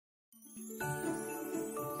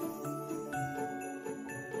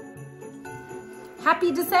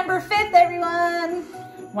Happy December 5th, everyone.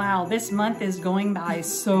 Wow, this month is going by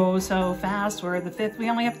so fast. We're the 5th. We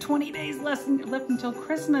only have 20 days left until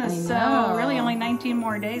Christmas. So really only 19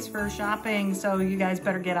 more days for shopping. So you guys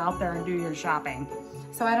better get out there and do your shopping.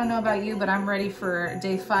 So I don't know about you, but I'm ready for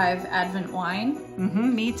day 5 Advent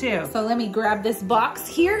wine. Me too. So let me grab this box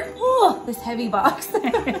here. Oh, this heavy box.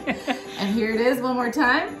 And here it is one more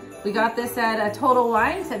time. We got this at Total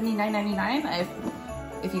Wine, $79.99.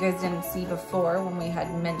 If you guys didn't see before when we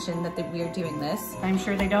had mentioned that we are doing this. I'm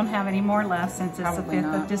sure they don't have any more left since it's the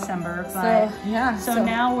 5th of December. But so, yeah. So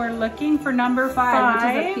now we're looking for number 5. Which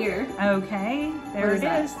is up here. Okay, there it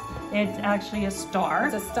is. It's actually a star.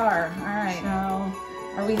 It's a star, all right.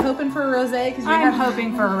 So, are we hoping for a rosé? I'm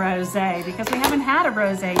hoping for a rosé because we haven't had a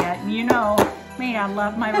rosé yet. And you know me, I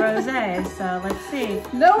love my rosé. So let's see.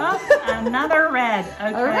 Nope. Oh, another red.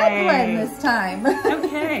 Okay. A red one this time.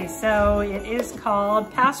 Okay, so it is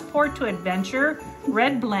called Passport to Adventure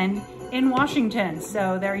Red Blend in Washington.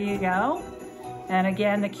 So there you go. And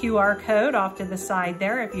again, the QR code off to the side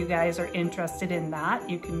there. If you guys are interested in that,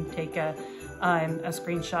 you can take a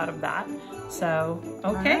screenshot of that. So,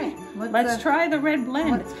 okay, right. let's try the red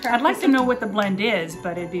blend. I'd like to know what the blend is,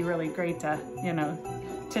 but it'd be really great to, you know,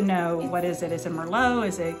 to know what is it? Is it Merlot?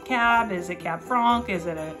 Is it Cab? Is it Cab Franc? Is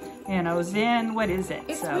it a, you know, Zin? What is it?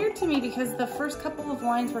 It's weird to me because the first couple of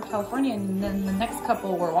wines were California and then the next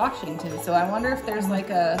couple were Washington. So I wonder if there's like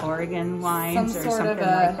a Oregon wines or something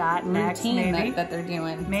like that next, maybe. that they're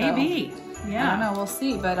doing. Maybe, so, yeah. I don't know, we'll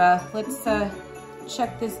see. But let's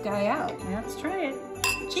check this guy out. Let's try it.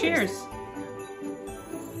 Cheers.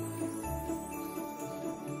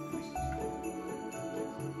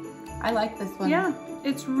 I like this one. Yeah,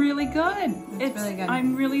 it's really good. It's really good.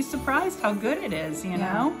 I'm really surprised how good it is, you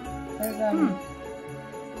know? There's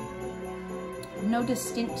no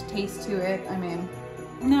distinct taste to it. I mean,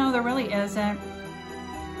 no, there really isn't.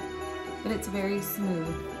 But it's very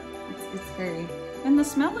smooth. It's very... And the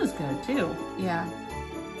smell is good too. Yeah.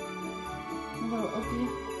 A little oaky,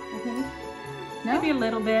 I think. No? Maybe a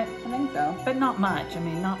little bit. I think so. But not much. I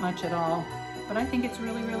mean, not much at all. But I think it's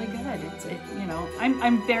really good. You know,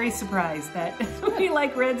 I'm very surprised that we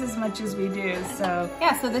like reds as much as we do. So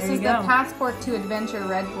yeah, so this is the Passport to Adventure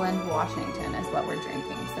Red Blend Washington is what we're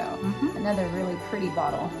drinking. So another really pretty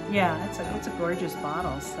bottle. Yeah, it's a gorgeous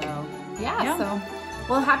bottle. So yeah. So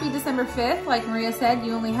well, happy December 5th. Like Maria said,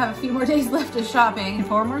 you only have a few more days left of shopping.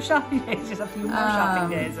 4 more shopping days, just a few more shopping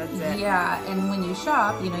days, that's it. Yeah, and when you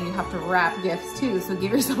shop, you know, you have to wrap gifts too, so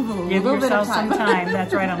give yourself a little bit of time. Some time,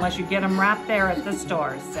 that's right, unless you get them wrapped there at the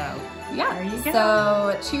store, so yeah. There you go.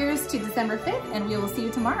 So cheers to December 5th, and we will see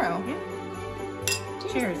you tomorrow. Yeah.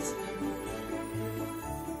 Cheers.